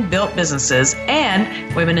women-built businesses and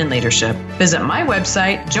women in leadership. Visit my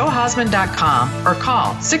website, joehosman.com, or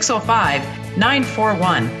call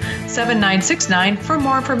 605-941-7969 for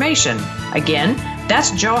more information. Again,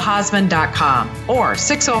 that's joehosman.com or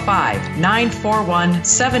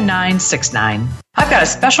 605-941-7969. I've got a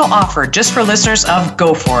special offer just for listeners of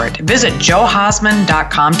Go For It. Visit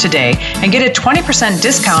joehosman.com today and get a 20%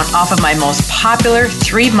 discount off of my most popular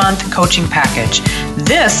 3-month coaching package.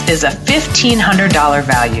 This is a $1,500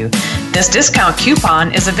 value. This discount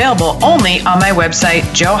coupon is available only on my website,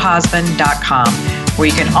 joehosman.com, where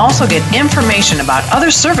you can also get information about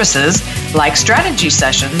other services like strategy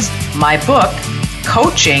sessions, my book,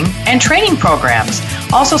 coaching, and training programs,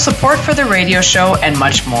 also support for the radio show, and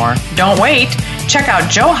much more. Don't wait. Check out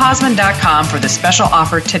joehosman.com for the special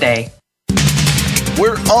offer today.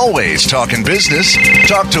 We're always talking business.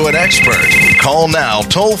 Talk to an expert. Call now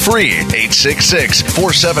toll free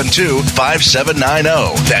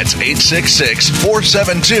 866-472-5790. That's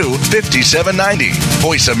 866-472-5790.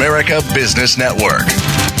 Voice America Business Network.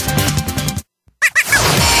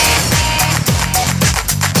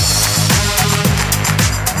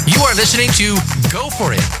 You are listening to Go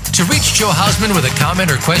For It. To reach Joe Hausman with a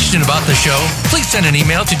comment or question about the show, please send an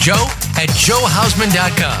email to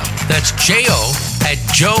joe@joehausman.com. That's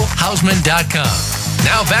J-O@joehausman.com.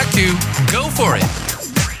 Now back to Go For It.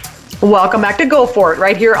 Welcome back to Go For It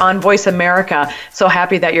right here on Voice America. So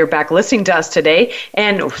happy that you're back listening to us today,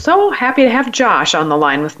 and so happy to have Josh on the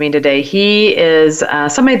line with me today. He is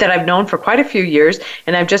somebody that I've known for quite a few years,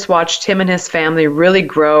 and I've just watched him and his family really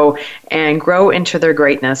grow into their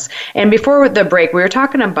greatness. And before the break, we were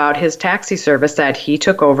talking about his taxi service that he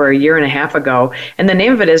took over a year and a half ago, and the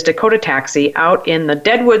name of it is Dakota Taxi out in the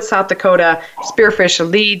Deadwood, South Dakota, Spearfish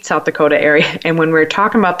Lead, South Dakota area. And when we were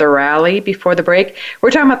talking about the rally before the break, we're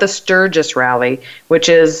talking about the Sturgis Rally, which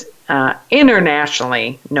is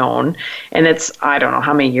internationally known, and it's, I don't know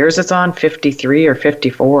how many years it's on, 53 or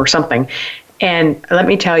 54 or something. And let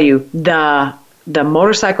me tell you, the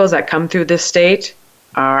motorcycles that come through this state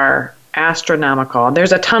are astronomical.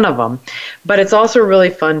 There's a ton of them, but it's also really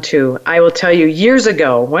fun too. I will tell you, years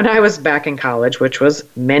ago, when I was back in college, which was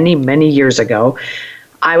many, many years ago,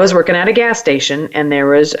 I was working at a gas station, and there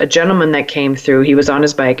was a gentleman that came through. He was on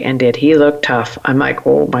his bike, and he looked tough. I'm like,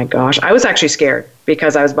 oh my gosh. I was actually scared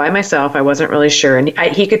because I was by myself. I wasn't really sure, and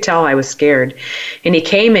he could tell I was scared. And he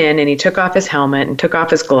came in, and he took off his helmet and took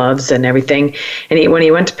off his gloves and everything. And when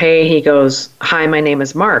he went to pay, he goes, "Hi, my name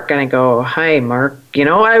is Mark." And I go, "Hi, Mark."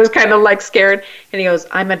 I was kind of like scared. And he goes,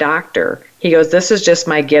 "I'm a doctor." He goes, "This is just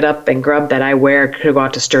my get up and grub that I wear to go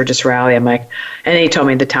out to Sturgis Rally." I'm like, and he told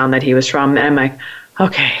me the town that he was from, and I'm like,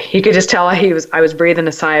 okay, you could just tell I was breathing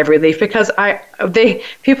a sigh of relief because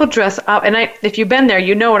people dress up, and if you've been there,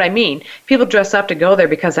 you know what I mean. People dress up to go there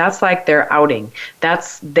because that's like their outing.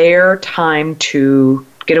 That's their time to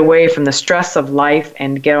get away from the stress of life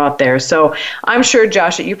and get out there. So I'm sure,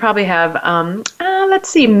 Josh, that you probably have,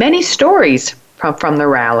 many stories from the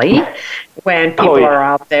rally when people are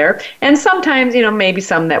out there, and sometimes, maybe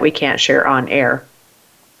some that we can't share on air.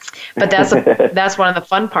 But that's one of the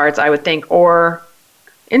fun parts, I would think, or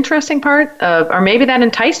interesting part or maybe that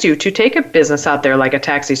enticed you to take a business out there like a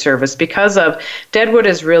taxi service, because of Deadwood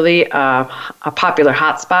is really a popular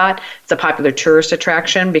hotspot. It's a popular tourist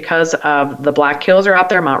attraction because of the Black Hills are out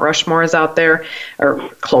there, Mount Rushmore is out there, or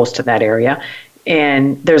close to that area,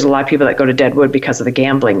 and there's a lot of people that go to Deadwood because of the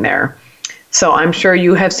gambling there. So I'm sure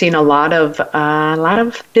you have seen a lot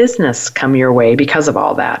of business come your way because of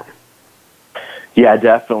all that. Yeah,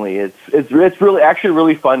 definitely. It's really actually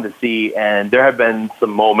really fun to see, and there have been some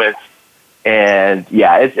moments, and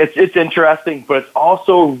yeah, it's interesting, but it's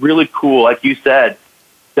also really cool, like you said,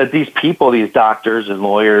 that these people, these doctors and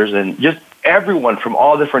lawyers, and just everyone from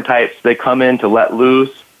all different types, they come in to let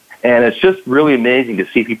loose, and it's just really amazing to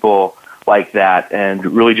see people like that and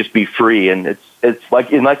really just be free. And it's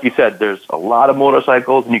like you said, there's a lot of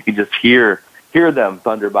motorcycles, and you can just hear them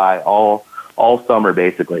thunder by all summer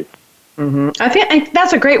basically. Mm-hmm. I think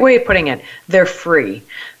that's a great way of putting it. They're free.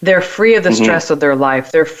 They're free of the stress of their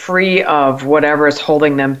life. They're free of whatever is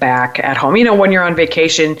holding them back at home. When you're on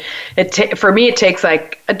vacation, for me, it takes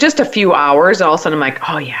like just a few hours. All of a sudden, I'm like,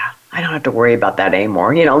 oh, yeah, I don't have to worry about that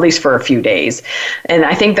anymore, at least for a few days. And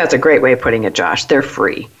I think that's a great way of putting it, Josh. They're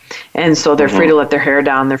free. And so they're free to let their hair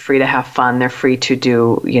down. They're free to have fun. They're free to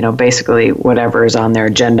do, basically whatever is on their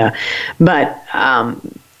agenda. But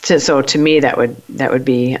So to me, that would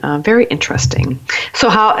be very interesting. So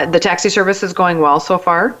how the taxi service is going well so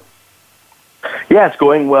far? Yeah, it's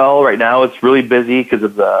going well right now. It's really busy because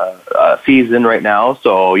of the season right now.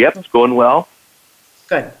 So, yep, it's going well.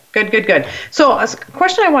 Good. So a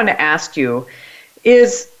question I want to ask you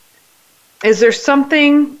is there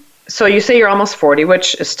something, so you say you're almost 40,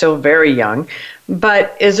 which is still very young,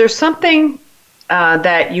 but is there something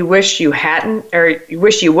that you wish you hadn't, or you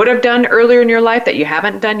wish you would have done earlier in your life that you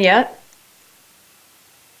haven't done yet?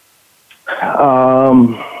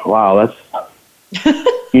 Wow, that's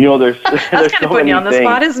there's that's kind of putting you on the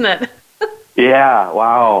spot, isn't it? Yeah,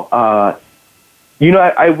 wow.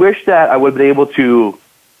 I wish that I would have been able to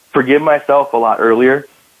forgive myself a lot earlier,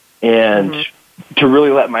 and to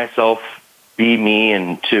really let myself be me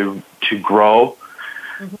and to grow.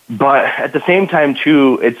 But at the same time,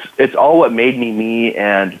 too, it's all what made me,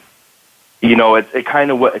 and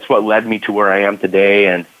it's what led me to where I am today,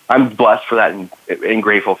 and I'm blessed for that and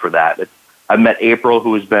grateful for that. I've met April,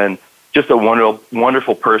 who has been just a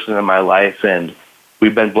wonderful person in my life, and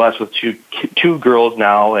we've been blessed with two girls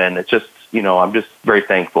now, and it's just I'm just very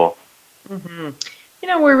thankful. Mm-hmm.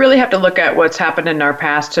 We really have to look at what's happened in our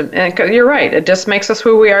past. And you're right. It just makes us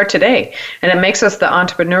who we are today. And it makes us the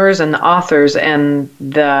entrepreneurs and the authors and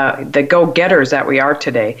the go-getters that we are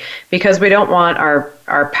today, because we don't want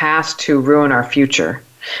our past to ruin our future.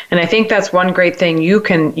 And I think that's one great thing you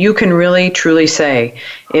can really, truly say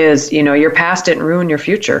is, your past didn't ruin your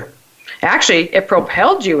future. Actually, it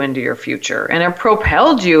propelled you into your future, and it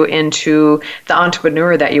propelled you into the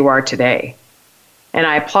entrepreneur that you are today. And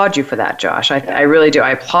I applaud you for that, Josh. I really do.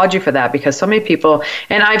 I applaud you for that, because so many people,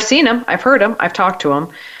 and I've seen them, I've heard them, I've talked to them,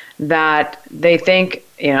 that they think,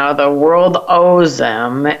 the world owes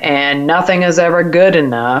them and nothing is ever good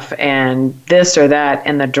enough and this or that,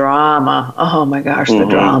 and the drama. Oh my gosh, the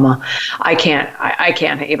drama. I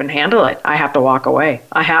can't even handle it. I have to walk away.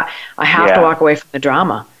 I have to walk away from the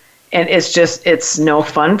drama. And it's no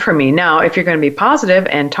fun for me. Now, if you're going to be positive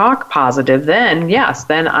and talk positive, then yes,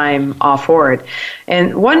 then I'm all for it.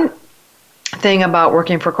 And one thing about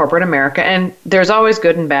working for corporate America, and there's always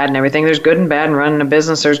good and bad and everything. There's good and bad in running a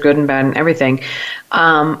business. There's good and bad in everything.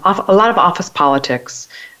 A lot of office politics.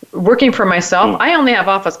 Working for myself, I only have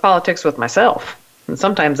office politics with myself. And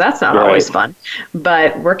sometimes that's not always fun.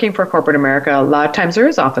 But working for corporate America, a lot of times there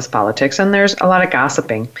is office politics and there's a lot of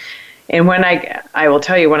gossiping. And when I will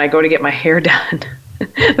tell you, when I go to get my hair done,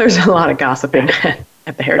 there's a lot of gossiping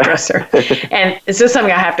at the hairdresser. And it's just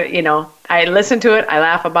something I have to, I listen to it, I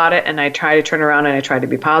laugh about it, and I try to turn around and I try to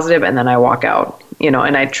be positive, and then I walk out, and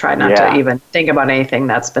I try not to even think about anything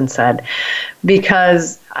that's been said,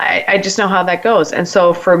 because I just know how that goes. And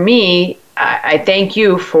so for me, I thank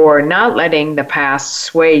you for not letting the past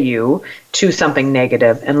sway you to something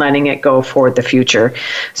negative and letting it go for the future.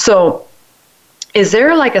 So is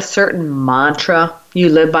there like a certain mantra you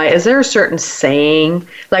live by? Is there a certain saying?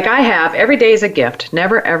 Like I have, every day is a gift,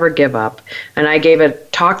 never ever give up. And I gave a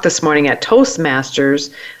talk this morning at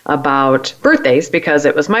Toastmasters about birthdays, because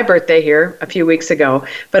it was my birthday here a few weeks ago,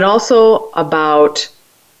 but also about,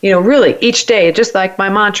 really each day, just like my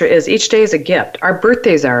mantra is, each day is a gift. Our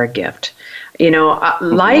birthdays are a gift.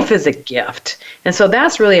 Life is a gift. And so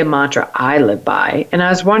that's really a mantra I live by. And I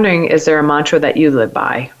was wondering, is there a mantra that you live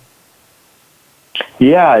by?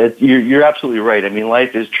 Yeah, you're absolutely right. I mean,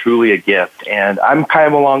 life is truly a gift, and I'm kind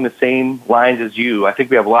of along the same lines as you. I think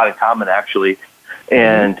we have a lot in common, actually.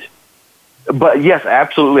 But yes,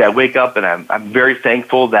 absolutely. I wake up and I'm very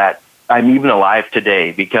thankful that I'm even alive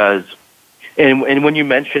today, because, and when you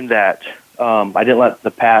mentioned that I didn't let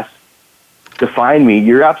the past define me,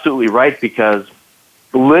 you're absolutely right, because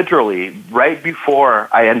literally right before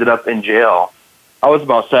I ended up in jail, I was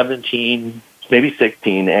about 17, maybe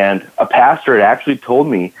 16, and a pastor had actually told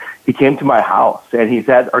me, he came to my house and he's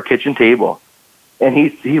at our kitchen table, and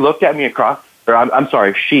he looked at me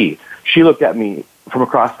she looked at me from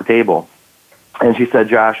across the table, and she said,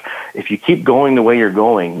 Josh, if you keep going the way you're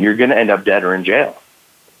going, you're going to end up dead or in jail.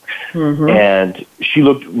 And she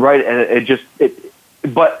looked right, and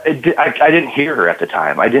I didn't hear her at the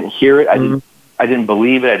time. I didn't hear it. I didn't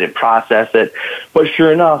believe it. I didn't process it. But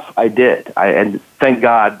sure enough, I did. And thank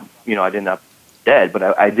God, I didn't end up dead,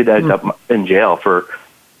 but I did end up in jail for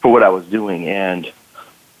what I was doing. And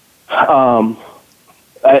so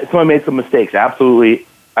I made some mistakes. Absolutely,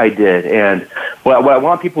 I did. And what I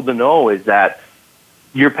want people to know is that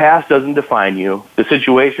your past doesn't define you. The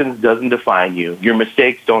situations doesn't define you. Your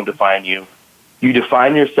mistakes don't define you. You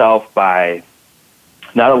define yourself by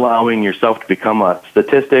not allowing yourself to become a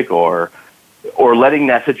statistic or letting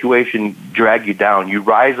that situation drag you down. You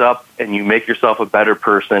rise up and you make yourself a better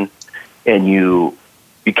person, and you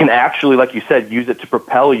can actually, like you said, use it to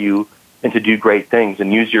propel you and to do great things,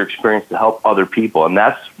 and use your experience to help other people. And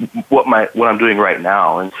that's what I'm doing right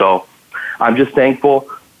now. And so I'm just thankful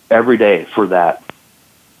every day for that.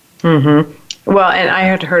 Well, and I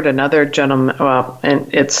had heard another gentleman,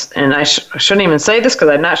 and I shouldn't even say this because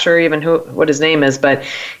I'm not sure even what his name is, but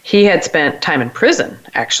he had spent time in prison,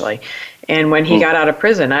 actually. And when he got out of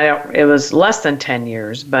prison, it was less than 10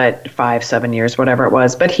 years, but 5-7 years, whatever it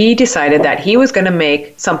was. But he decided that he was going to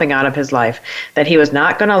make something out of his life, that he was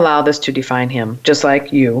not going to allow this to define him, just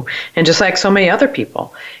like you and just like so many other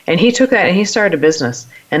people. And he took that and he started a business.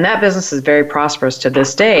 And that business is very prosperous to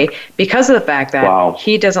this day because of the fact that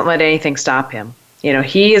he doesn't let anything stop him.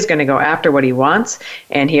 He is going to go after what he wants,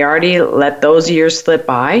 and he already let those years slip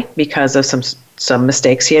by because of some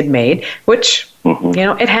mistakes he had made, which,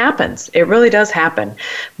 it happens. It really does happen.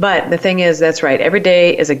 But the thing is, that's right. Every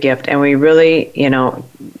day is a gift, and we really,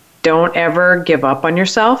 don't ever give up on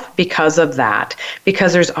yourself because of that.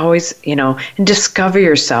 Because there's always, discover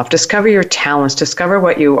yourself, discover your talents, discover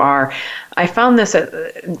what you are. I found this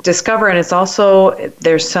at discover, and it's also,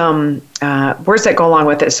 there's some words that go along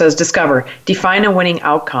with it. It says discover, define a winning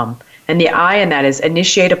outcome. And the I in that is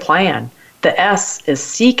initiate a plan. The S is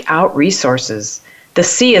seek out resources. The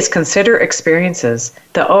C is consider experiences.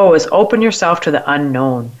 The O is open yourself to the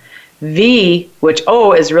unknown. V, which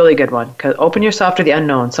O is really a good one, because open yourself to the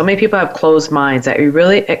unknown. So many people have closed minds that you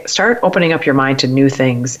really start opening up your mind to new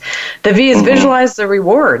things. The V is visualize the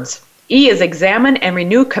rewards. E is examine and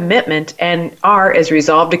renew commitment, and R is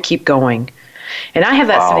resolve to keep going. And I have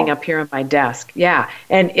that sitting up here on my desk. Yeah.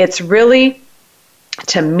 And it's really,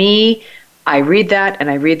 to me, I read that and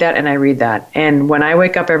I read that and I read that. And when I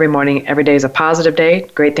wake up every morning, every day is a positive day.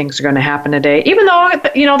 Great things are going to happen today. Even though,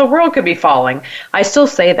 the world could be falling, I still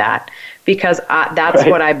say that because that's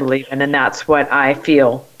what I believe in, and that's what I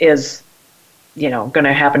feel is going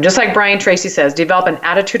to happen. Just like Brian Tracy says, develop an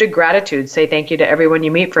attitude of gratitude. Say thank you to everyone you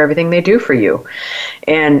meet for everything they do for you.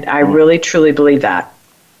 And I really, truly believe that.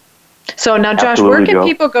 So now, Josh, where can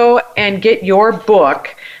people go and get your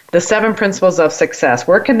book, The 7 Principles of Success?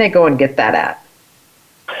 Where can they go and get that at?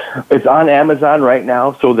 It's on Amazon right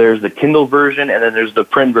now. So there's the Kindle version and then there's the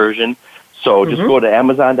print version. So just go to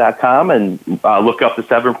Amazon.com and look up The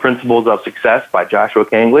 7 Principles of Success by Joshua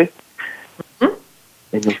Kangley.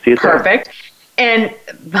 And you'll see it Perfect. There. And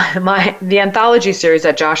the anthology series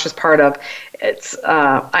that Josh is part of,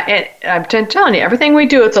 I'm telling you, everything we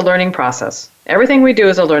do, it's a learning process. Everything we do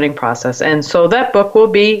is a learning process. And so that book will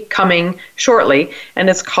be coming shortly, and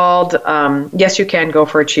it's called Yes, You Can Go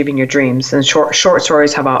for Achieving Your Dreams, and short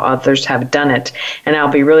stories how others have done it. And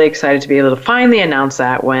I'll be really excited to be able to finally announce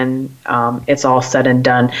that when it's all said and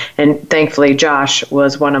done. And thankfully, Josh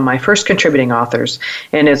was one of my first contributing authors,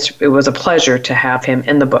 and it was a pleasure to have him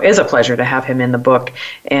in the book. Is a pleasure to have him in the book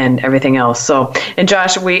and everything else. So, and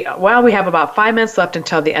Josh, we have about 5 minutes left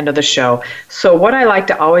until the end of the show. So what I like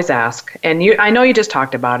to always ask, and I know you just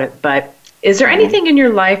talked about it, but is there anything in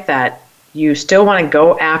your life that you still want to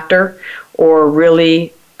go after, or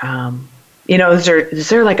really, is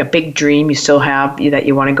there like a big dream you still have that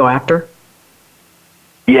you want to go after?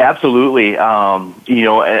 Yeah, absolutely.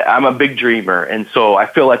 I'm a big dreamer, and so I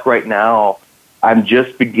feel like right now I'm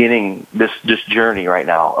just beginning this journey right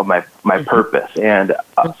now of my purpose, and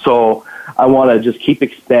so I want to just keep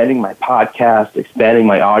expanding my podcast, expanding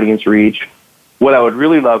my audience reach. What I would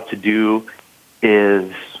really love to do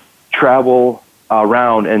is travel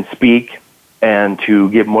around and speak and to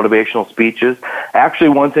give motivational speeches. Actually,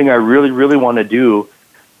 one thing I really, really want to do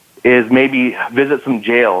is maybe visit some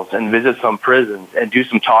jails and visit some prisons and do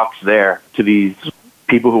some talks there to these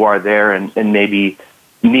people who are there and maybe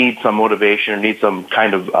need some motivation or need some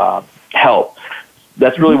kind of help.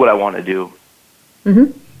 That's really what I want to do.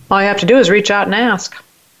 Mm-hmm. All you have to do is reach out and ask.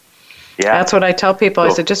 Yeah. That's what I tell people.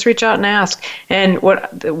 Cool. I said, just reach out and ask. And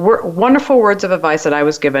wonderful words of advice that I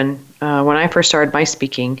was given when I first started my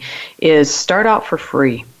speaking is start out for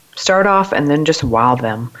free. Start off and then just wow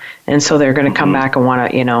them. And so they're going to come back and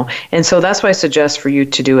want to, And so that's what I suggest for you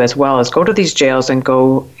to do as well, is go to these jails and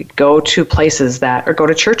go to places or go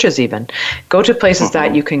to churches even. Go to places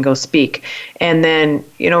that you can go speak. And then,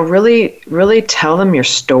 really, really tell them your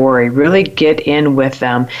story. Really get in with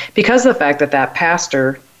them. Because of the fact that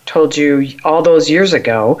pastor told you all those years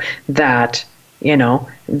ago that,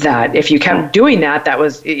 that if you kept doing that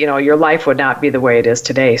was, your life would not be the way it is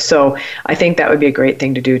today. So I think that would be a great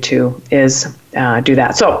thing to do too, is do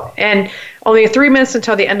that. So, and only 3 minutes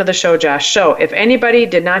until the end of the show, Josh. So if anybody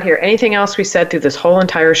did not hear anything else we said through this whole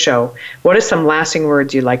entire show, what are some lasting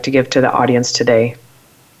words you'd like to give to the audience today?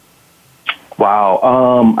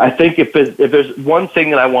 Wow. I think if there's one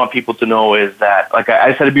thing that I want people to know is that, like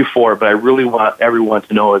I said it before, but I really want everyone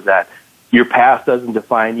to know is that your past doesn't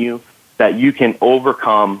define you, that you can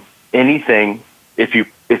overcome anything if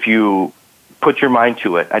you put your mind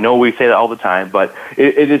to it. I know we say that all the time, but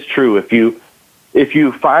it is true. If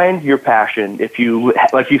you find your passion, if you,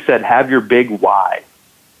 like you said, have your big why,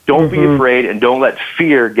 don't be afraid and don't let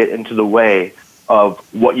fear get into the way of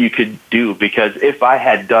what you could do. Because if I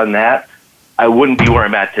had done that, I wouldn't be where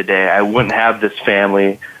I'm at today. I wouldn't have this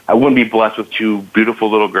family. I wouldn't be blessed with 2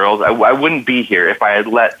 beautiful little girls. I wouldn't be here if I had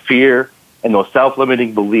let fear and those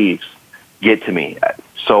self-limiting beliefs get to me.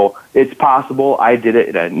 So it's possible. I did it,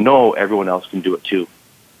 and I know everyone else can do it too.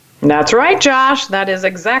 That's right, Josh. That is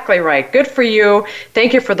exactly right. Good for you.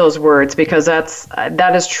 Thank you for those words, because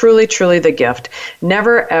that is truly, truly the gift.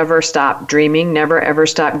 Never, ever stop dreaming. Never, ever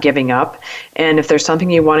stop giving up. And if there's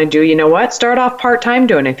something you want to do, you know what? Start off part-time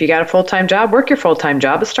doing it. If you got a full-time job, work your full-time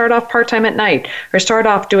job, but start off part-time at night, or start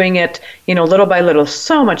off doing it, little by little.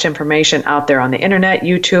 So much information out there on the internet,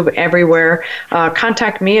 YouTube, everywhere.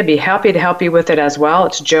 Contact me. I'd be happy to help you with it as well.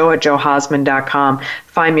 It's joe@joehausman.com.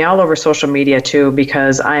 Find me all over social media too,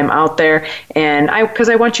 because I'm out there, and because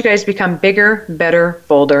I want you guys to become bigger, better,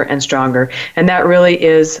 bolder, and stronger. And that really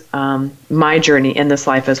is my journey in this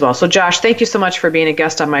life as well. So Josh, thank you so much for being a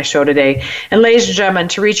guest on my show today. And ladies and gentlemen,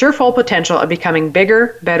 to reach your full potential of becoming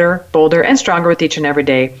bigger, better, bolder, and stronger with each and every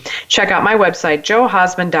day, check out my website,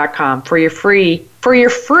 joehausman.com, for your free for your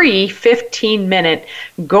free 15-minute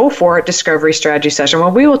Go For It discovery strategy session, where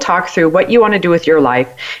we will talk through what you want to do with your life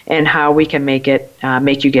and how we can make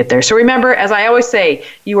you get there. So remember, as I always say,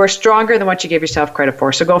 you are stronger than what you give yourself credit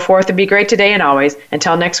for. So go forth and be great today and always.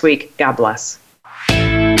 Until next week, God bless.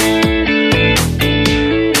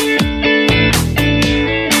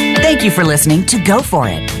 Thank you for listening to Go For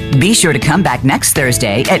It. Be sure to come back next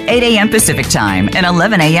Thursday at 8 a.m. Pacific Time and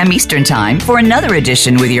 11 a.m. Eastern Time for another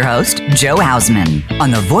edition with your host, Joe Hausman,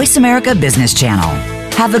 on the Voice America Business Channel.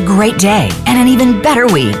 Have a great day and an even better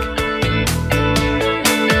week.